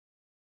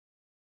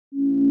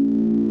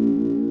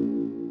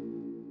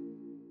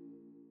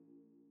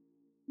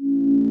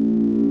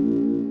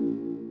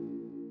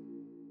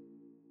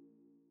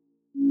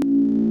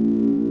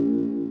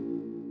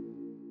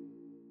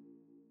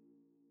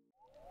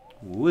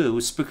Woo,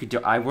 spooky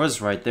door. I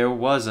was right. There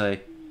was a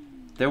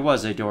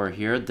door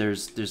here.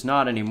 There's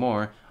not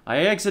anymore. I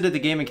exited the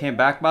game and came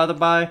back, by the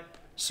by.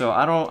 So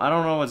I don't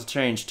know what's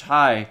changed.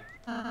 Hi.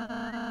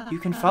 You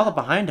can follow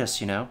behind us,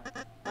 you know.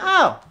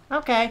 Oh,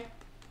 okay.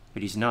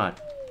 But he's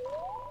not.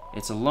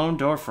 It's a lone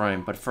door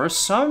frame, but for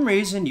some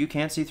reason you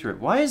can't see through it.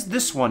 Why is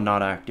this one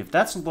not active?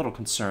 That's a little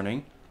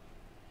concerning.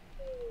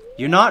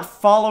 You're not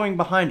following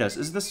behind us.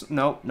 Is this...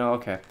 No,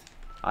 okay.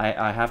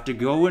 I have to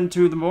go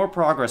into the more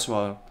progress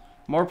land.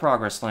 More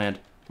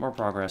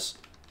progress.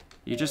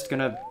 You're just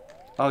gonna...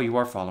 Oh, you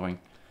are following.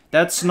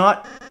 That's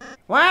not...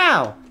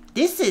 Wow,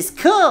 this is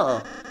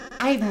cool.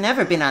 I've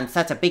never been on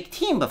such a big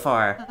team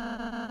before.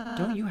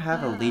 Don't you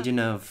have a legion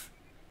of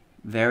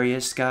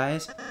various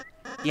guys?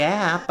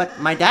 Yeah, but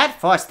my dad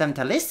forced them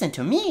to listen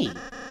to me.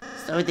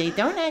 So they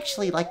don't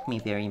actually like me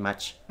very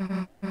much.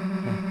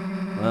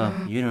 Well,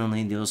 you don't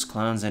need those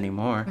clowns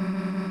anymore.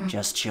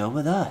 Just chill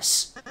with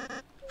us.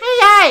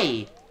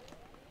 Hey!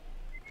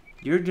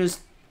 You're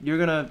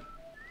gonna...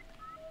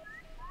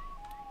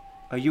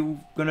 Are you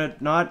gonna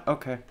not?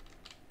 Okay.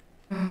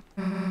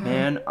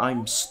 Man,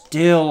 I'm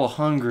still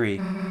hungry.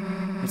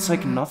 It's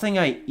like nothing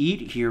I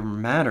eat here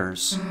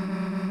matters.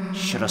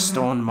 Should have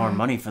stolen more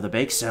money for the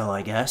bake sale,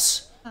 I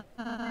guess.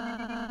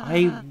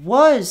 I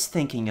was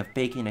thinking of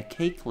baking a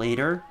cake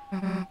later.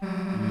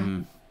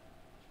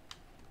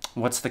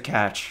 What's the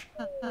catch?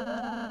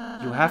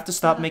 You have to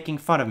stop making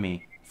fun of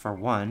me, for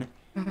one.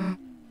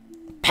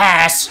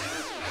 Pass!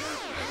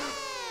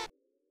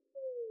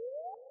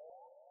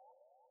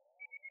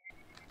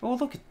 Oh,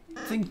 look,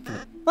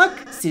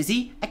 Look,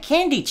 Susie, a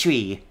candy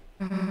tree.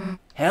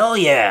 Hell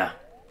yeah!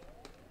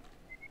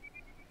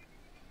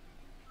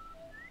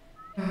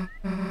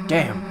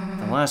 Damn,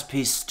 the last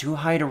piece is too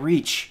high to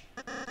reach.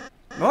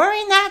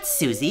 Worry not,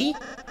 Susie.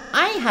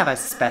 I have a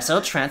special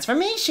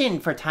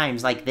transformation for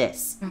times like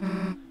this.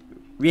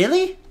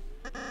 Really?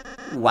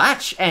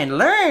 Watch and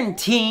learn,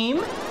 team.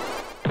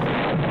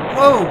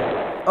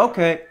 Whoa!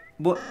 Okay,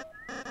 what?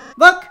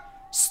 Look,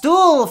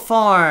 stool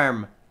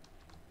form.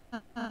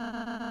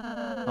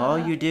 All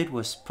you did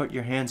was put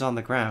your hands on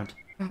the ground.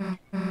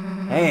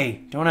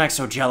 Hey, don't act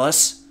so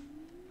jealous.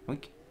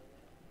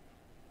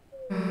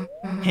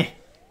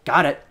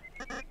 Got it.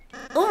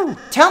 Ooh,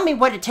 tell me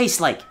what it tastes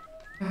like.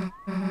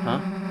 Huh?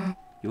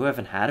 You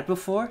haven't had it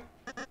before?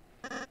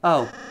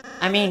 Oh,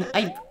 I mean,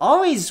 I've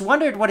always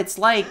wondered what it's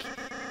like,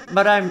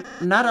 but I'm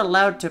not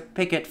allowed to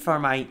pick it for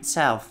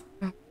myself.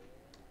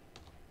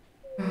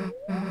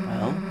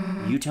 Well,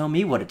 you tell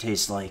me what it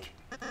tastes like.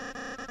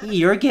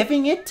 You're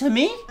giving it to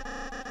me?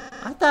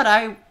 I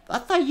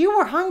thought you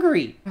were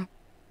hungry.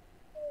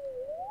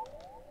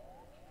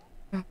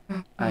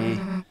 I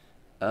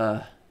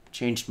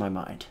changed my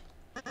mind.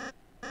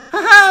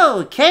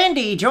 Ho-ho!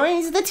 Candy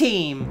joins the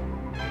team.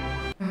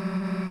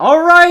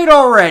 Alright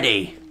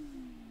already!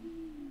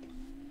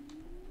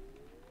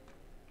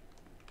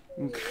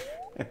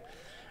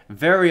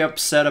 Very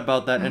upset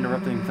about that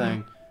interrupting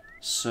thing.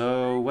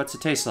 So, what's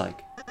it taste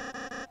like?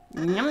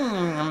 Yum,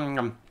 yum,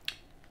 yum.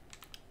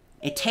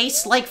 It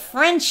tastes like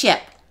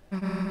friendship.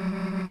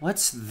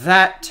 What's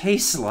that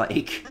taste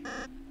like?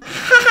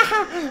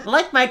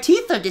 Like my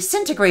teeth are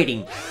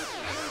disintegrating.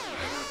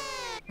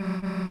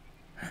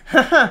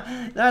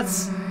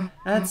 That's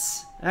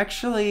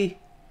actually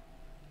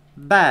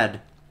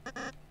bad.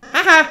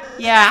 Haha,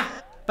 yeah,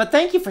 but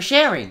thank you for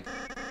sharing.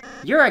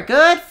 You're a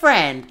good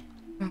friend.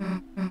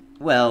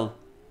 Well,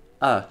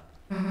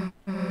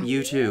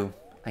 you too,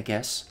 I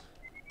guess.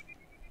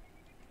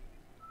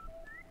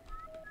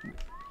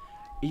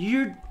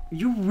 You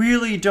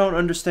really don't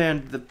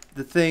understand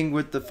the thing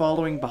with the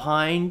following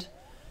behind.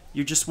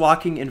 You're just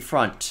walking in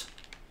front.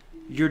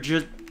 You're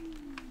just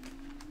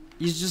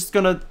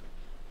gonna...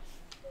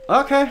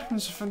 Okay,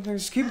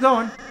 let's keep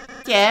going.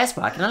 Yes,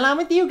 walking along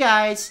with you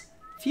guys.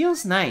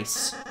 Feels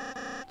nice.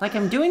 Like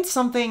I'm doing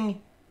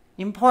something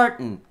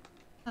important.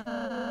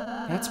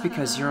 That's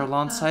because you're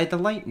alongside the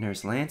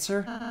Lighteners,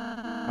 Lancer.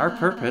 Our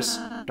purpose,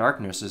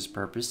 Darkness's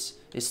purpose,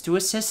 is to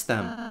assist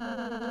them.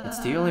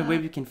 It's the only way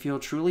we can feel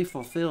truly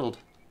fulfilled.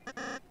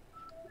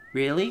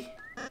 Really?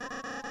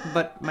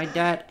 But my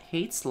dad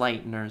hates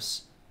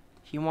Lighteners.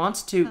 He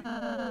wants to...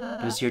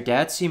 Does your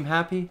dad seem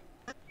happy?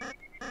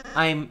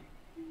 I'm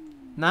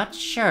not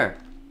sure.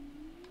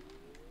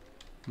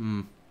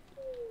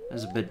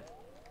 That's a bit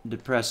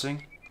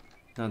depressing.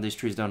 No, these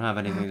trees don't have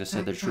anything to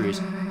say they're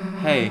trees.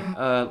 Hey,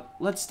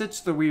 let's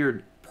ditch the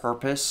weird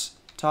purpose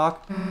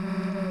talk.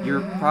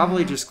 You're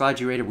probably just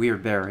glad you ate a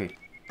weird berry.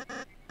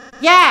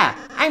 Yeah,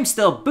 I'm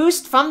still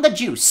boosted from the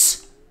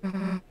juice.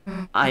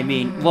 I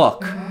mean,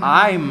 look,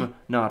 I'm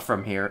not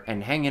from here,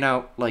 and hanging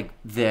out like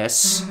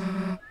this.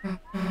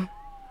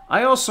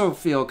 I also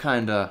feel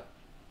kinda,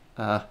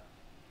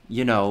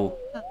 you know,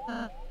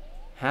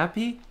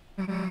 happy?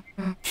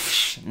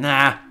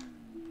 Nah.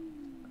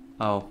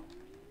 Oh.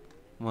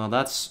 Well,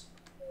 that's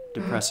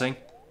depressing.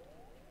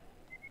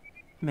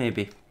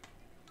 Maybe.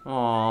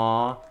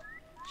 Aww.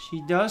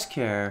 She does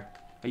care.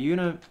 Are you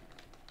gonna...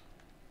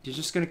 You're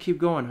just gonna keep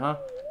going, huh?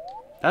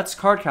 That's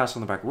Card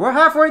Castle in the back. We're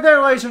halfway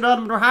there, ladies and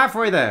gentlemen. We're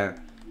halfway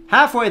there.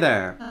 Halfway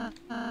there.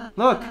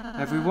 Look,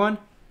 everyone.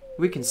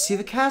 We can see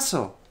the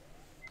castle.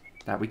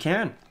 That we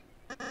can.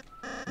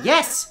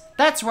 Yes,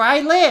 that's where I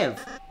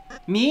live.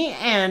 Me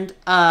and,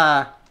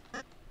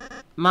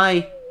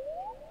 my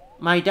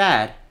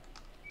dad.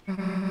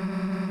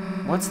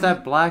 What's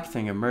that black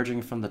thing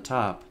emerging from the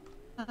top?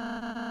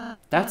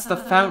 That's the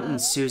fountain,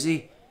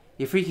 Susie.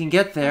 If we can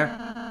get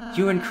there,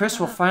 you and Chris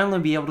will finally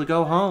be able to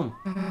go home.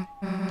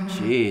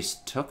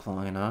 Jeez, took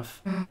long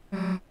enough.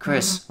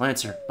 Chris,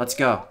 Lancer, let's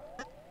go.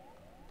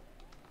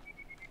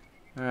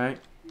 Alright,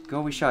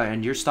 go we shall.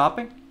 And you're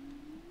stopping?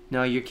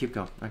 No, you keep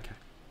going. Okay.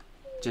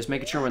 Just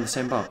making sure we're in the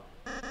same boat.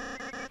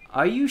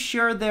 Are you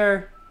sure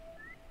there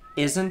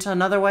isn't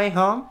another way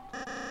home?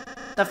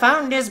 The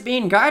fountain is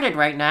being guarded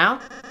right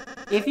now.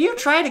 If you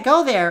try to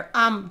go there,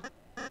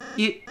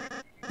 you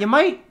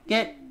might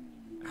get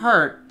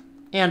hurt,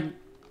 and...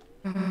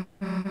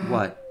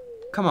 What?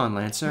 Come on,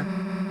 Lancer.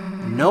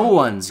 No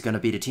one's gonna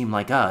beat a team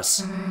like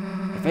us.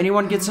 If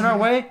anyone gets in our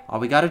way, all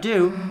we gotta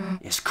do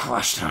is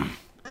crush them.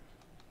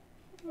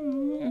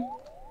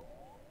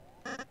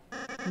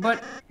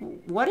 But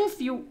what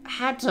if you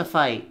had to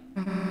fight?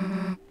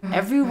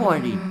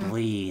 Everybody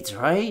bleeds,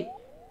 right?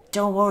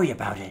 Don't worry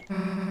about it.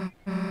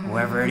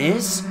 Whoever it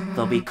is,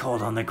 they'll be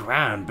cold on the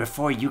ground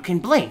before you can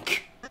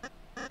blink.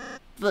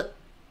 But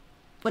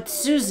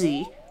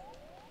Susie...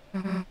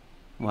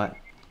 What?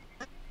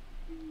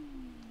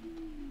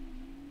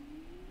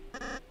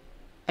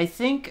 I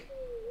think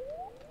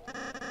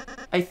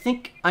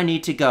I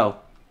need to go.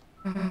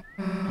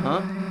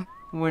 Huh?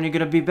 When are you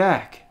gonna be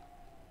back?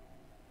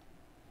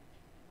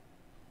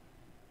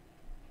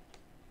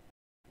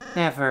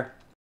 Never.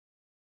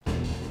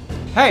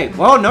 Hey,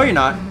 well, no you're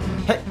not.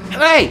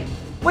 Hey,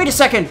 wait a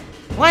second.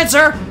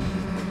 Lancer,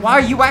 why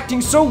are you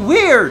acting so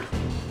weird?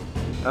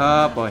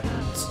 Oh, boy.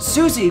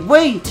 Susie,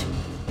 wait!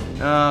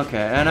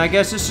 Okay, and I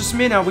guess it's just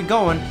me now. We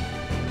going.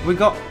 We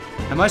go.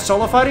 Am I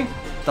solo fighting?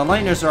 The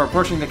Lightners are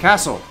approaching the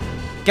castle.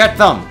 Get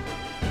them!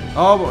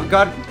 Oh,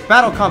 God.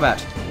 Battle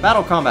combat.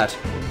 Battle combat.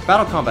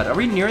 Battle combat. Are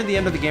we nearing the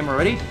end of the game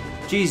already?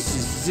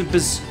 Jesus.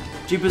 Zippers.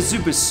 Jeepers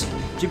Zoopers.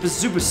 Jeepers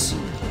Zoopers.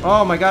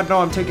 Oh, my God. No,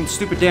 I'm taking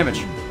stupid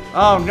damage.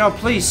 Oh, no,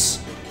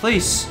 please.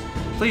 Please.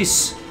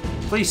 Please.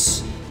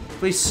 Please.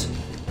 Please.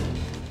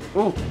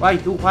 Oh, why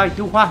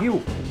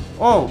you?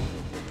 Oh.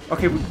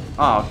 Okay.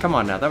 Oh, come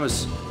on now. That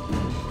was...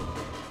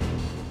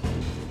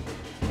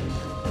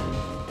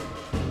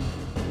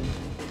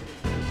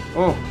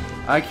 Oh,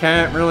 I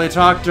can't really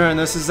talk during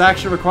this. This is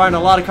actually requiring a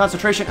lot of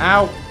concentration.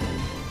 Ow.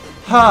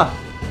 Ha!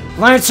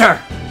 Lancer!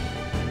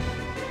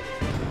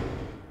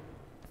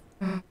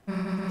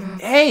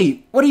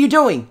 Hey, what are you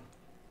doing?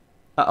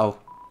 Uh-oh.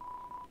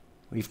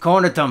 We've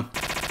cornered them.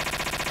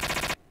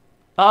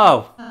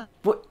 Oh.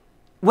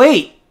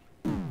 Wait!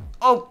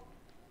 Oh!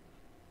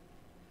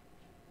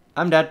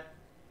 I'm dead.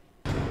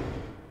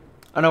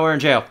 Oh no, we're in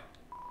jail.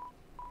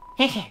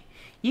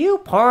 You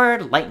poor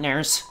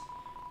Lightners.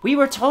 We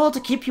were told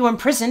to keep you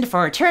imprisoned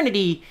for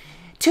eternity.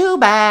 Too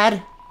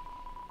bad.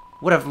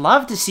 Would have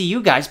loved to see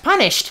you guys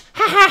punished.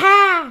 Ha ha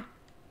ha!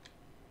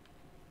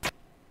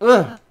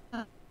 Ugh.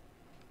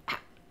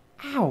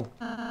 Ow.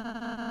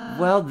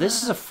 Well,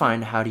 this is a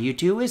fine how do you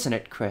do, isn't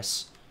it,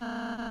 Chris?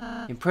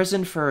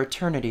 Imprisoned for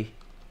eternity.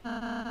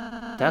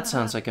 That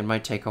sounds like it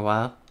might take a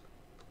while.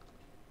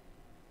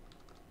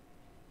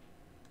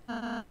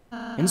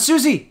 And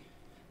Susie!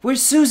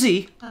 Where's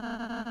Susie?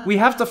 We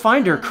have to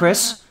find her,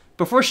 Chris,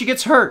 before she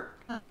gets hurt.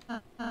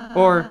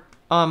 Or,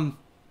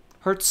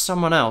 hurts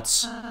someone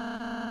else.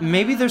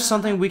 Maybe there's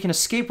something we can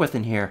escape with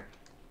in here.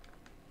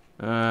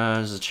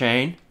 There's a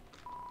chain.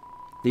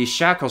 These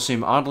shackles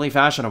seem oddly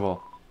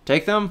fashionable.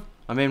 Take them?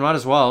 I mean, might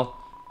as well.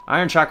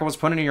 Iron shackles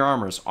put into your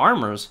armors.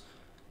 Armors?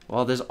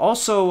 Well, there's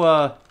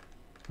also,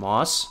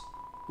 moss.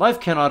 Life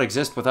cannot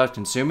exist without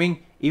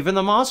consuming. Even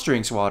the moss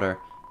drinks water.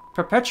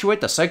 Perpetuate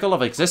the cycle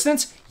of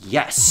existence?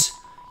 Yes!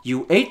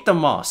 You ate the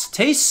moss.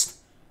 Taste?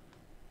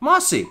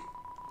 Mossy.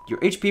 Your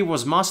HP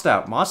was mossed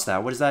out. Mossed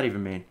out? What does that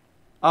even mean?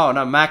 Oh,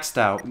 no, maxed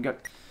out. You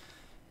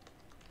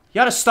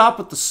gotta stop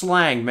with the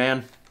slang,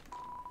 man.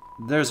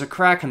 There's a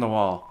crack in the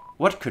wall.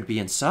 What could be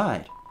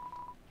inside?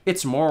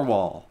 It's more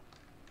wall.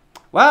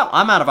 Well,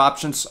 I'm out of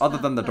options other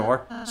than the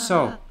door.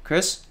 So,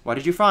 Chris, what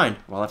did you find?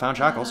 Well, I found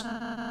shackles.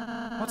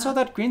 What's all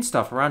that green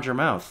stuff around your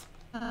mouth?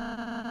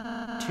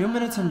 2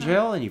 minutes in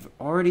jail and you've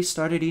already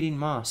started eating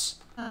moss.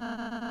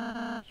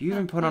 You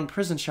even put on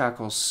prison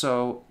shackles,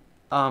 so,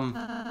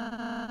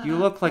 you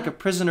look like a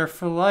prisoner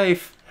for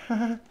life.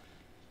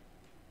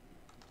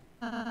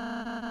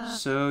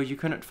 So, you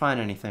couldn't find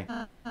anything.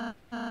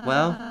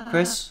 Well,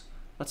 Chris,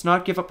 let's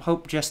not give up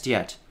hope just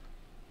yet.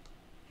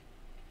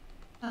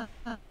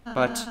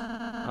 But,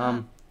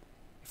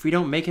 if we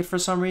don't make it for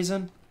some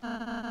reason,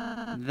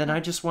 then I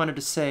just wanted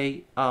to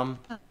say, I'm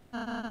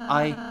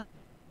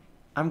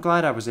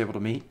glad I was able to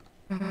meet.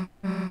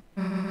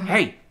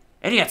 Hey,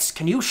 idiots,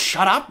 can you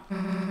shut up?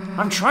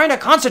 I'm trying to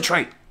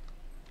concentrate.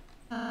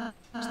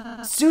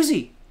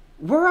 Susie,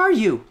 where are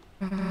you?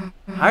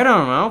 I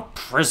don't know,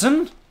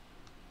 prison?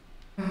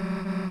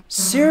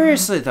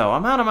 Seriously, though,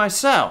 I'm out of my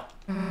cell.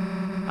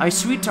 I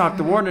sweet-talked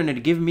the warden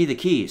into giving me the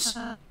keys.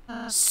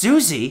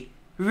 Susie?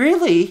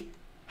 Really?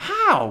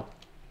 How?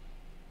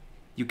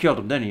 You killed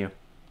him, didn't you?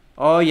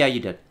 Oh, yeah, you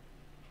did.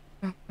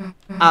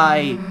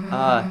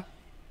 I,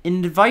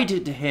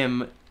 invited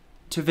him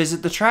to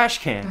visit the trash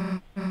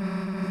can.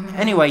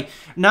 Anyway,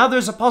 now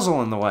there's a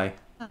puzzle in the way.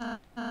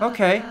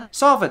 Okay,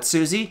 solve it,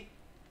 Susie.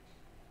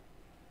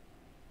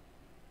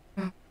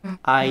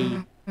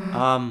 I,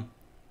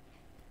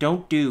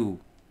 don't do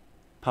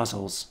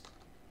puzzles.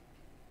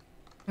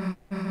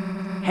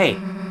 Hey,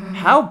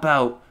 how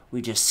about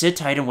we just sit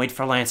tight and wait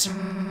for Lancer?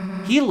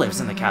 He lives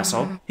in the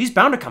castle. He's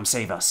bound to come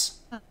save us.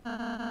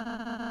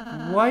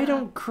 Why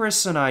don't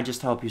Chris and I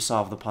just help you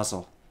solve the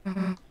puzzle?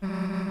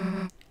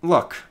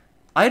 Look,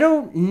 I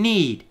don't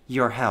need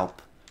your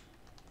help.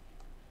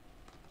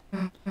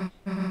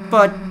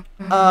 But,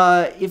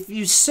 if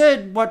you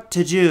said what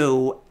to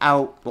do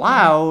out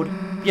loud,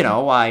 you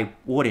know, I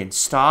wouldn't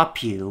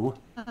stop you.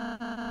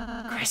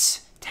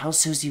 Chris, tell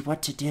Susie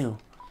what to do.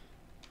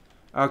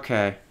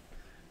 Okay.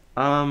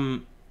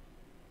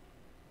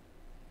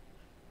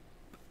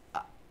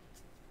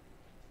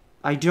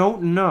 I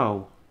don't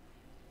know.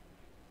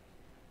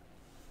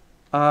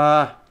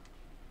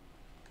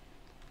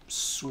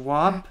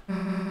 Swap?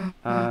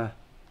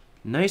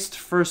 Nice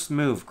first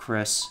move,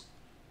 Chris.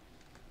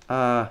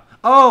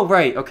 Oh,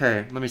 right,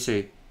 okay, let me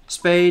see.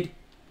 Spade,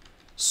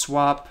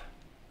 swap,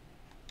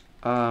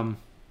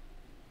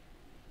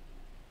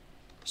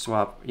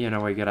 swap, you know,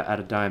 we gotta add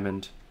a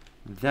diamond,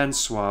 then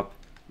swap,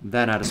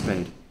 then add a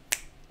spade.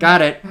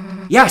 Got it!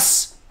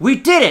 Yes! We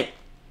did it!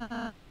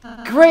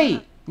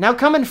 Great! Now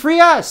come and free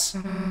us!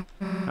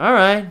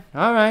 Alright,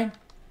 alright.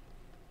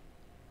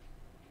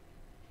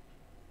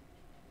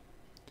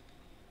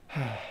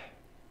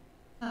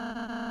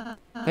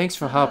 Thanks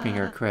for helping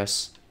her,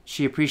 Chris.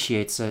 She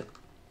appreciates it.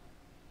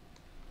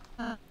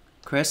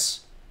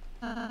 Chris?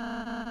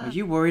 Are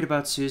you worried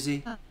about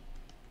Susie?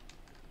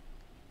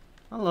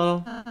 A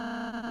little.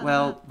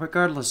 Well,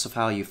 regardless of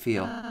how you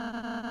feel,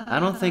 I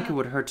don't think it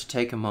would hurt to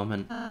take a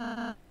moment,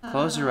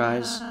 close your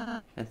eyes,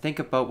 and think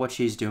about what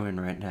she's doing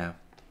right now.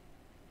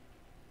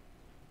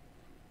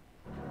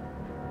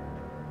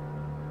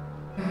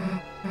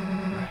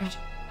 Right,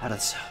 out of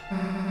the cell.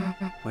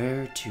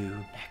 Where to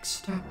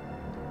next?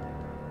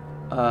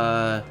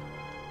 Are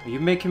you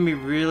making me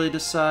really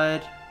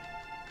decide?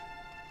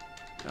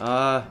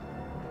 Oh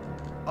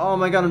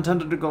my god, I'm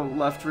tempted to go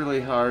left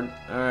really hard.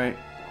 Alright.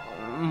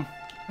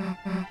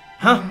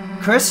 Huh?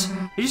 Chris?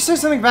 Did you say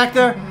something back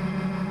there?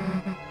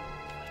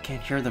 I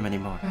can't hear them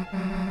anymore.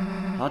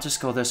 I'll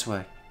just go this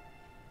way.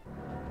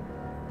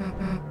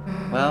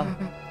 Well,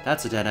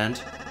 that's a dead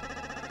end.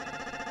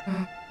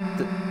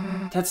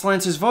 That's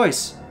Lance's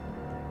voice.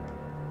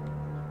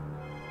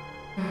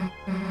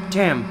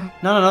 Damn,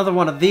 not another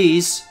one of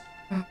these.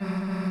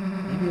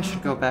 Maybe I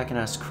should go back and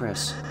ask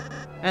Chris.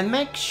 And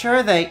make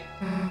sure they...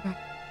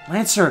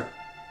 Lancer!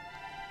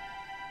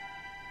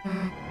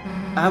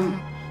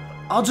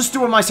 I'll just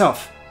do it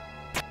myself.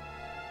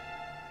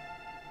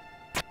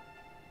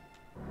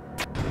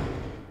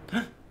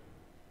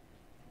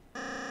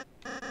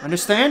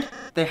 Understand?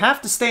 They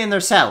have to stay in their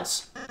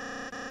cells.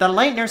 The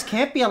Lighteners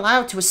can't be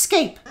allowed to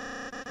escape.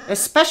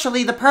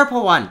 Especially the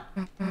purple one.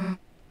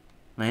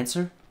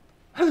 Lancer?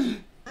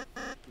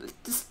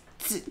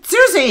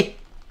 Susie!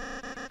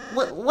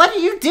 What are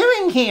you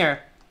doing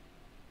here?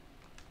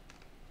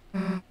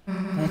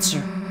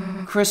 Lancer,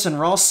 Chris and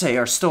Ralsei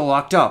are still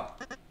locked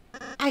up.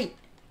 I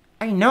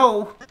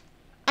know.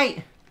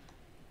 I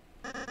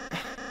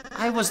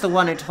was the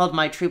one who told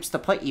my troops to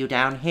put you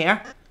down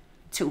here.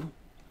 To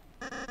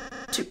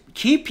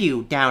keep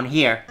you down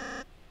here.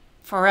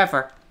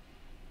 Forever.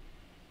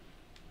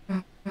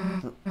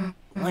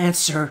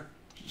 Lancer,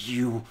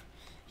 you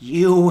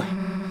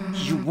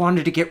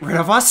wanted to get rid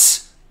of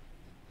us?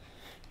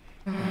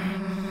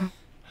 I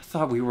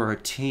thought we were a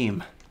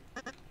team.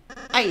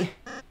 I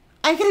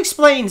can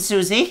explain,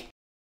 Susie.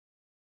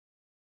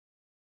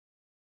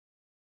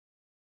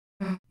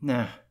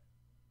 Nah,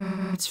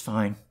 it's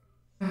fine.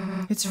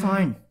 It's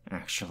fine,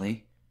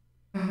 actually.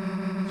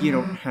 You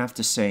don't have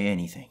to say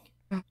anything.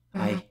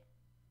 I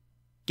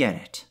get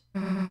it.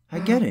 I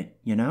get it,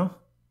 you know?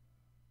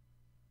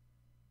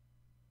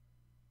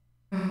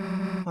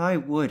 Why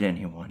would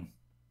anyone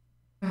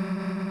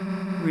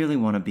really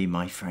want to be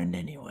my friend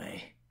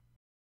anyway?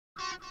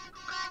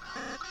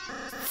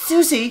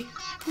 Susie,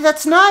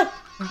 that's not...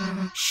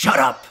 Shut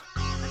up!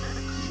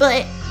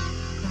 But...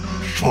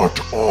 Shut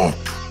up!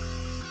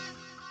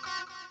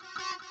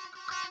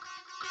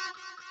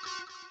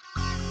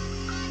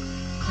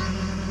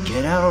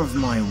 Get out of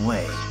my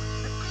way.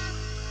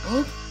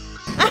 Oh?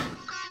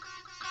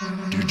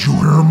 Did you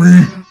hear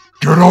me?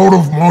 Get out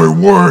of my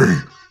way!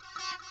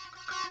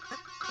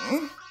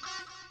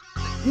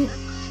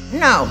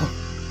 No.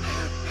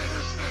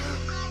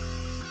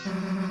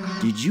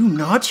 Did you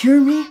not hear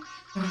me?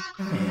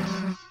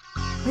 Man,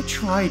 I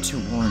tried to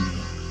warn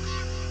you.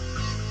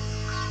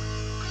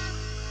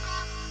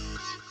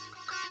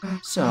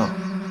 So,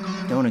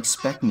 Don't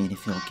expect me to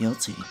feel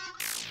guilty.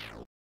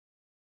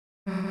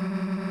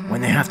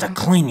 When they have to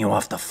clean you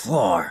off the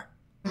floor.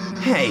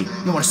 Hey,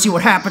 you wanna see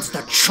what happens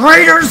to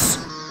traitors?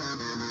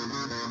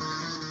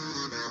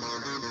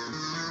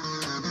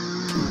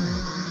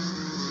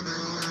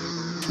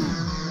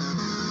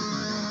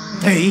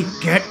 They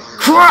get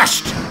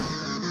crushed!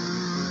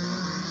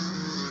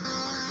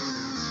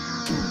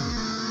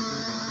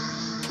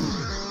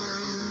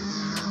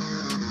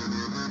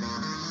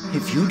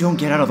 If you don't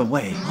get out of the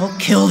way, I'll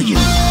kill you!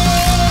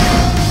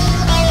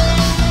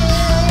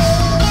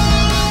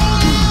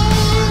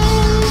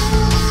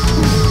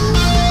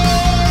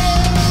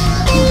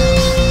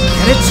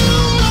 Get it?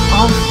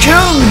 I'll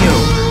kill you!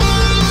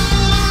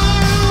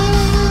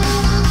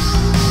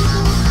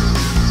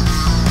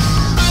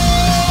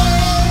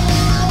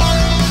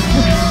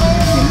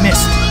 You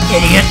missed,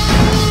 idiot!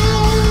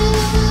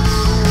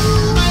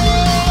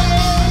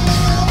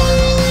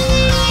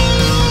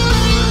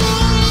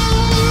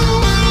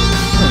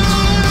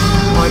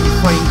 Why are you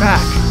fighting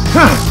back?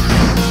 Huh!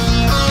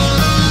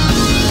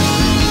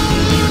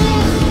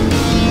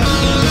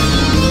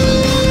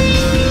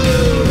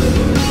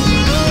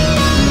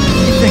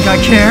 You think I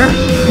care?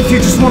 If you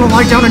just want to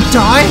lie down and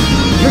die,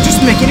 you're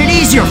just making it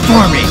easier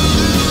for me!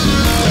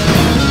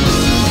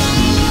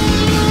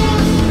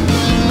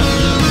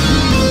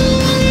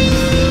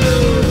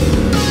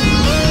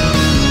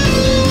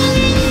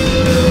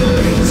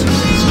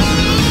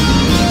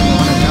 You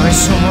want to die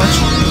so much?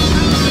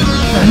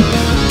 Then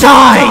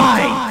die!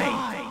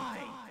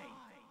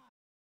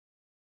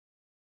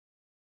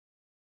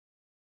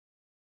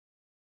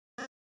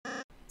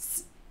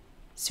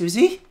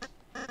 Susie?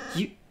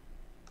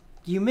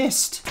 You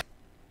missed.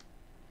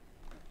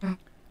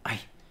 I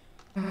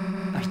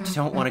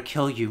don't want to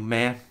kill you,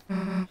 man.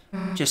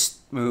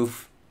 Just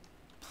move.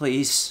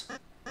 Please.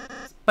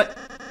 But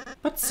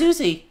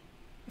Susie,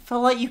 if I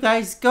let you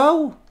guys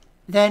go,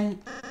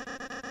 then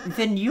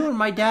you and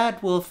my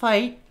dad will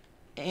fight,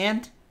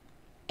 and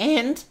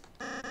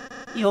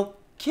you'll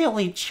kill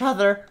each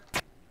other.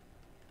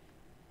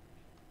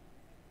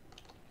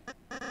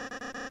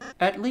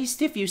 At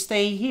least if you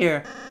stay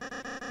here,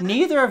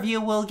 neither of you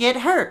will get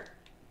hurt.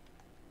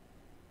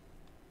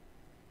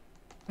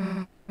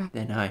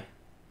 Then I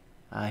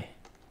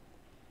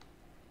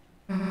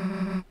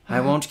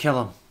won't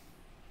kill him.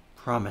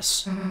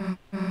 Promise.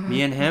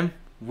 Me and him,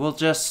 we'll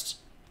just,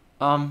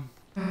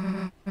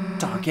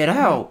 talk it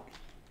out.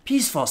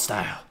 Peaceful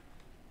style.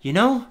 You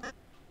know?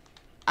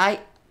 I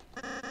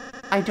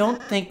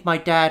don't think my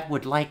dad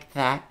would like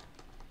that.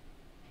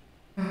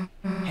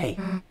 Hey,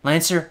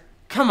 Lancer,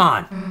 come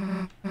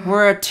on.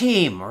 We're a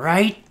team,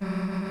 right?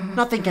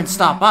 Nothing can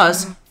stop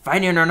us,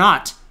 fighting or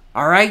not,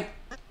 alright?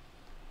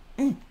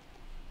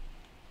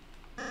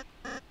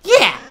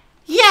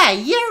 Yeah,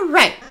 you're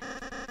right.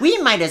 We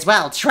might as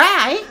well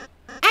try.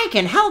 I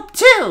can help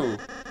too.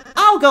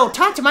 I'll go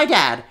talk to my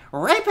dad,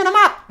 raping him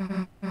up.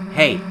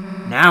 Hey,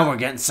 now we're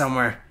getting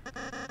somewhere.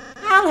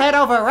 I'll head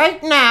over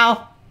right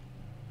now.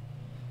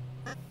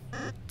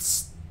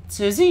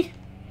 Susie?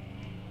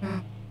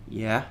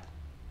 Yeah?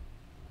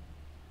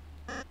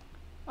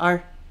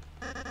 Are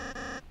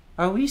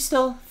we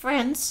still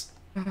friends?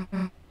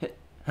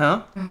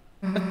 Huh?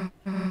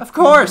 Of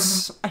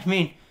course! I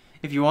mean,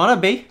 if you wanna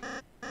be.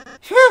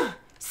 Phew!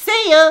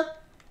 See ya!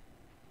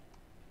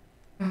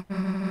 How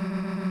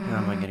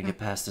am I gonna get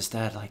past his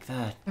dad like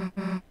that?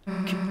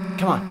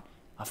 Come on,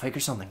 I'll figure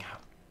something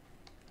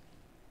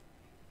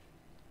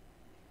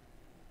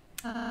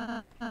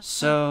out.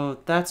 So,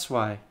 that's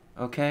why,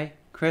 okay,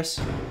 Chris?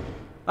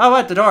 Oh,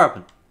 what? The door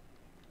opened.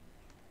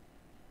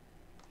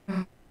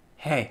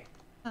 Hey.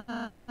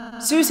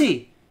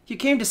 Susie! You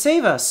came to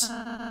save us!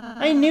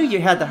 I knew you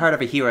had the heart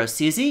of a hero,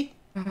 Susie!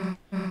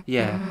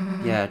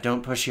 Yeah,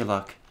 don't push your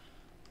luck.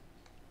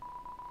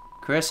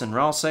 Chris and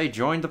Ralsei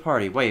joined the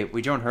party. Wait,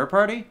 we joined her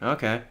party?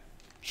 Okay.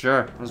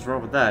 Sure, let's roll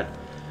with that.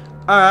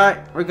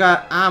 Alright, we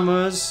got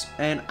Amuz,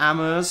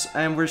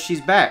 and where she's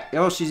back.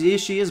 Oh,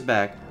 she is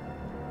back.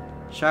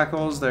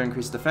 Shackles, their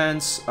increased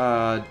defense.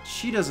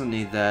 She doesn't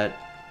need that.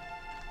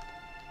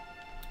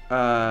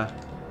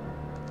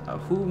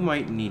 Who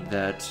might need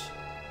that?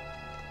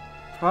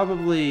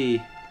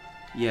 Probably...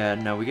 Yeah,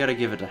 no, we gotta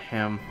give it to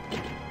him.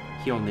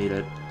 He'll need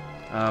it.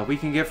 We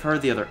can give her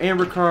the other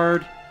Amber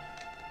card.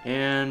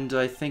 And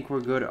I think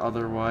we're good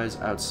otherwise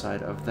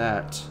outside of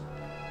that.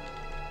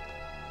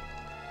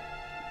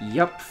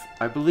 Yep,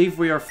 I believe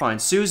we are fine.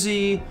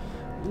 Susie,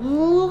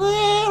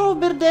 little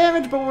bit of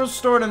damage, but we'll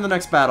restore it in the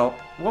next battle.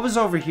 What was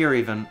over here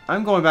even?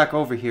 I'm going back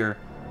over here.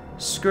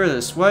 Screw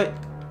this. What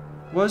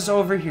was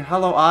over here?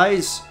 Hello,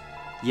 eyes?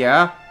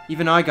 Yeah,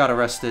 even I got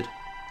arrested.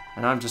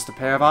 And I'm just a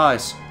pair of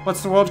eyes.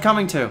 What's the world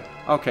coming to?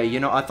 Okay, you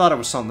know, I thought it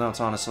was something else,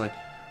 honestly.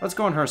 Let's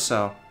go in her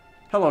cell.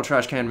 Hello,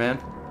 trash can man.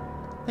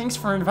 Thanks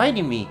for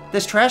inviting me.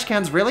 This trash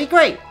can's really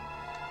great.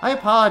 I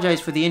apologize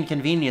for the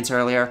inconvenience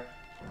earlier.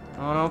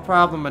 Oh, no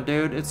problem, my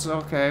dude. It's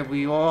okay.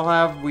 We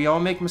all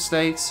make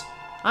mistakes.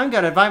 I'm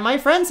gonna invite my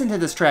friends into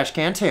this trash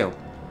can, too.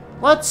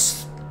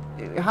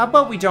 How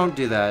about we don't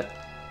do that?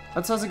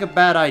 That sounds like a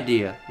bad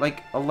idea.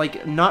 Like,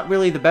 not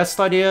really the best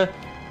idea,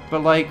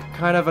 but like,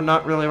 kind of a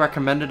not really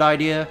recommended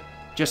idea.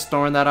 Just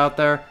throwing that out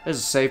there. There's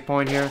a save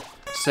point here.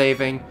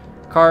 Saving.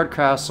 Card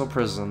Castle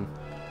Prison.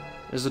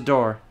 There's a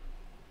door.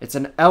 It's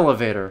an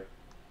elevator.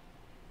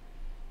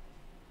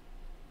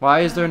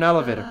 Why is there an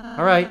elevator?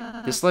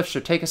 Alright, this lift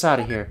should take us out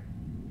of here.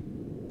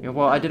 Yeah,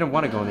 well, I didn't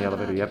want to go in the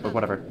elevator yet, but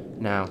whatever.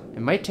 Now,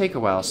 it might take a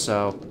while,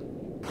 so...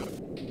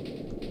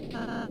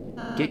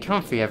 Get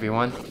comfy,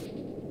 everyone.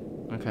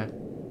 Okay.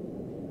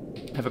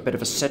 Have a bit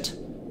of a sit.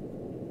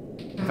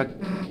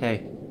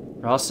 Hey,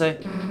 Ralsei?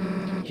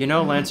 You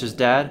know Lancer's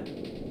dad?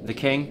 The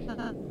king?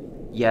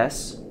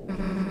 Yes.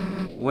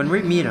 When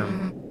we meet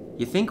him,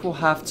 you think we'll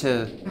have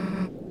to...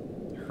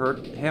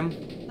 hurt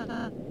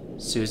him?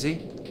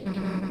 Susie?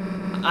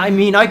 I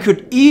mean, I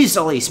could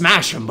easily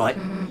smash him, but...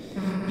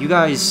 You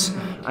guys,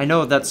 I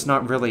know that's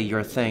not really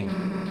your thing.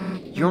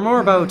 You're more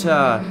about,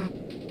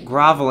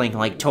 groveling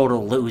like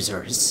total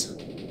losers.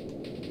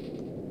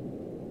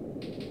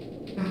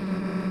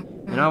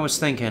 And I was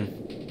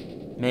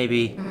thinking,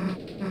 maybe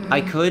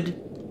I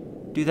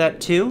could do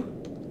that too?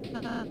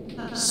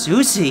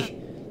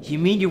 Susie, you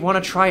mean you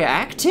want to try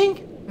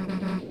acting?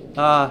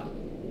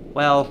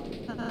 Well,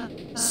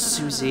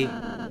 Susie,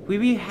 we'd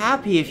be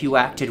happy if you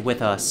acted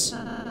with us.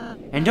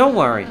 And don't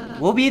worry,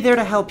 we'll be there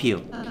to help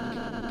you.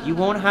 You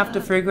won't have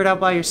to figure it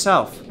out by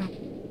yourself.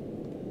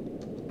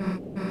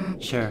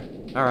 Sure,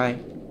 alright.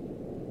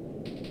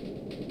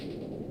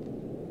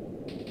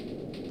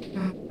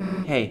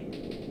 Hey,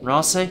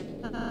 Ralsei?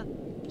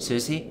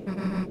 Susie?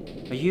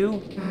 Are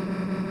you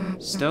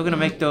still gonna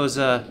make those,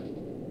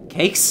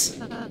 cakes?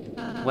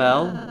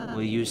 Well,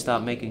 will you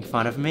stop making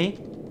fun of me?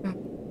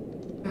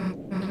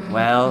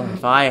 Well,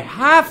 if I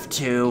have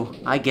to,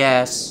 I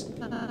guess.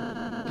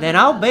 Then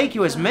I'll bake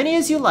you as many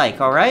as you like,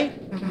 alright?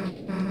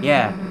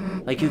 Yeah,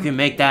 like you can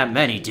make that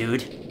many,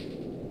 dude.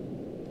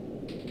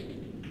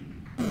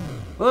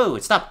 Whoa,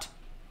 it stopped.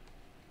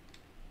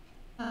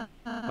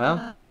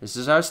 Well, this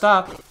is our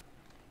stop.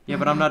 Yeah,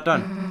 but I'm not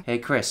done. Hey,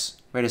 Chris,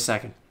 wait a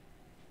second.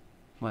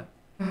 What?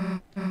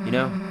 You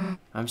know,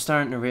 I'm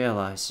starting to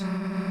realize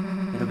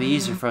it'll be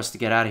easier for us to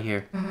get out of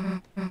here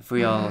if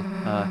we all,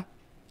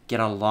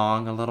 get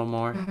along a little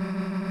more.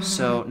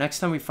 So, next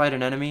time we fight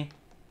an enemy,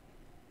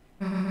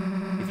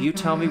 if you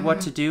tell me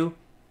what to do,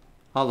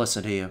 I'll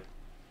listen to you.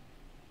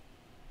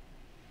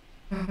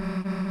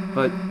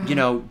 But, you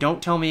know,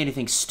 don't tell me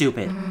anything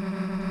stupid,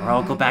 or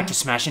I'll go back to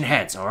smashing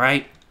heads,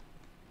 alright?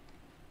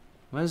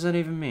 What does that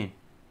even mean?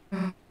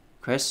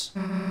 Chris,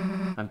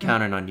 I'm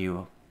counting on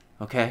you,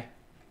 okay?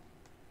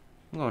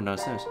 I'm going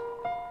downstairs.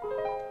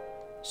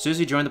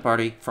 Susie joined the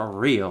party, for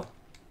real.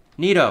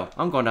 Neato,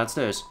 I'm going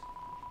downstairs.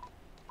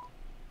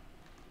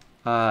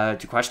 I'm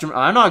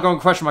not going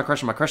to question my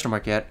question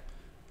mark yet.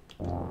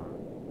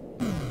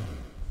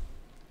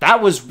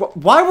 That was,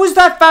 why was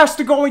that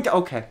faster going to,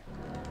 okay.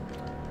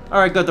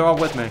 Alright, good, they're all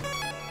with me.